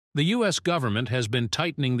The U.S. government has been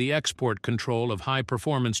tightening the export control of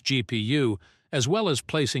high-performance GPU as well as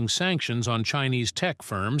placing sanctions on Chinese tech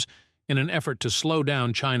firms in an effort to slow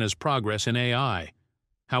down China's progress in AI.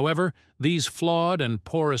 However, these flawed and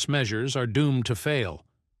porous measures are doomed to fail.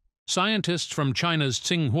 Scientists from China's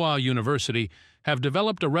Tsinghua University have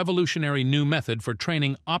developed a revolutionary new method for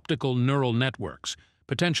training optical neural networks,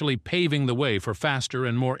 potentially paving the way for faster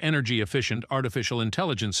and more energy-efficient artificial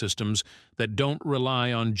intelligence systems that don't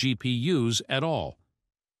rely on GPUs at all.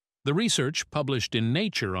 The research, published in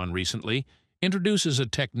Nature recently, introduces a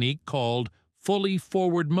technique called fully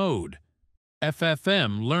forward mode,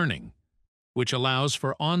 FFM learning, which allows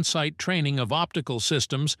for on-site training of optical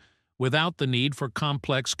systems without the need for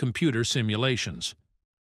complex computer simulations.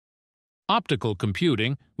 Optical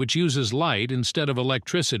computing, which uses light instead of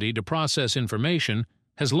electricity to process information,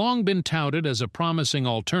 has long been touted as a promising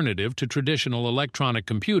alternative to traditional electronic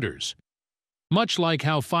computers. Much like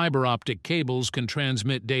how fiber optic cables can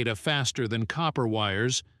transmit data faster than copper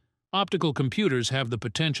wires, optical computers have the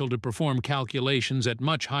potential to perform calculations at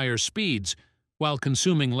much higher speeds while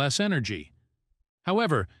consuming less energy.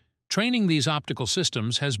 However, training these optical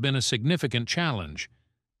systems has been a significant challenge.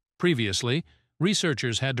 Previously,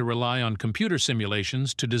 researchers had to rely on computer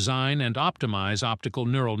simulations to design and optimize optical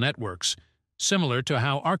neural networks, similar to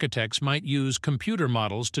how architects might use computer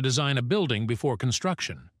models to design a building before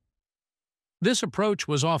construction. This approach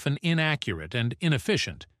was often inaccurate and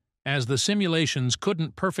inefficient, as the simulations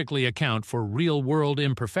couldn't perfectly account for real-world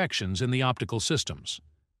imperfections in the optical systems.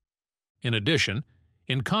 In addition,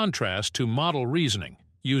 in contrast to model reasoning,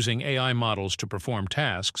 using AI models to perform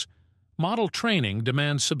tasks, model training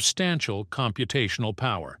demands substantial computational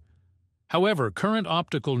power. However, current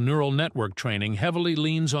optical neural network training heavily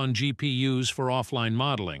leans on GPUs for offline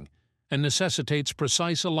modeling and necessitates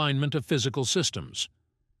precise alignment of physical systems.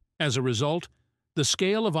 As a result, the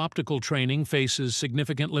scale of optical training faces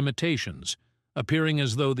significant limitations, appearing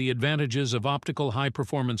as though the advantages of optical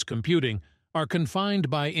high-performance computing are confined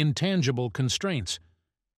by intangible constraints.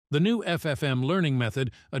 The new FFM learning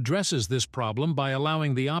method addresses this problem by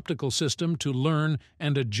allowing the optical system to learn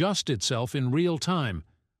and adjust itself in real time,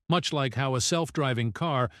 much like how a self-driving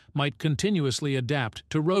car might continuously adapt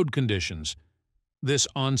to road conditions. This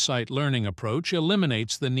on-site learning approach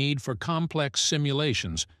eliminates the need for complex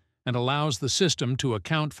simulations and allows the system to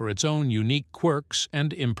account for its own unique quirks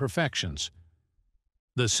and imperfections.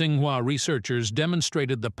 The Tsinghua researchers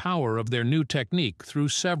demonstrated the power of their new technique through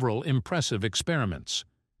several impressive experiments.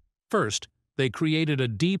 First, they created a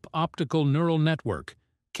deep optical neural network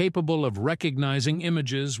capable of recognizing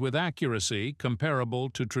images with accuracy comparable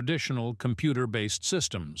to traditional computer-based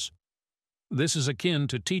systems. This is akin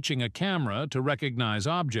to teaching a camera to recognize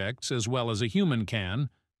objects as well as a human can,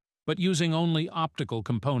 but using only optical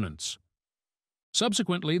components.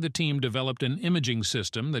 Subsequently, the team developed an imaging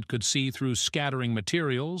system that could see through scattering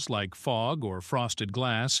materials like fog or frosted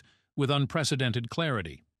glass with unprecedented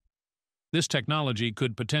clarity. This technology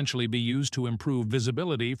could potentially be used to improve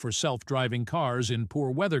visibility for self-driving cars in poor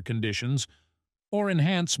weather conditions or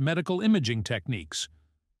enhance medical imaging techniques.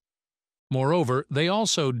 Moreover, they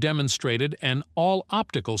also demonstrated an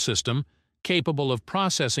all-optical system capable of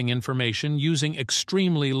processing information using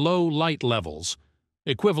extremely low light levels,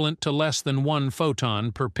 equivalent to less than 1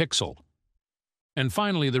 photon per pixel. And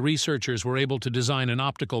finally, the researchers were able to design an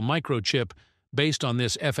optical microchip based on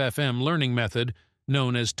this FFM learning method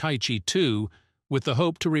known as Taichi 2, with the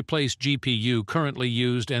hope to replace GPU currently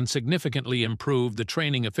used and significantly improve the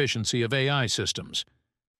training efficiency of AI systems.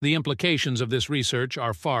 The implications of this research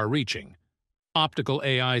are far-reaching. Optical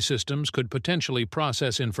AI systems could potentially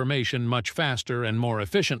process information much faster and more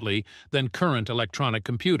efficiently than current electronic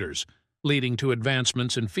computers, leading to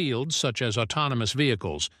advancements in fields such as autonomous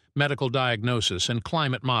vehicles, medical diagnosis, and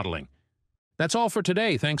climate modeling. That's all for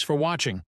today. Thanks for watching.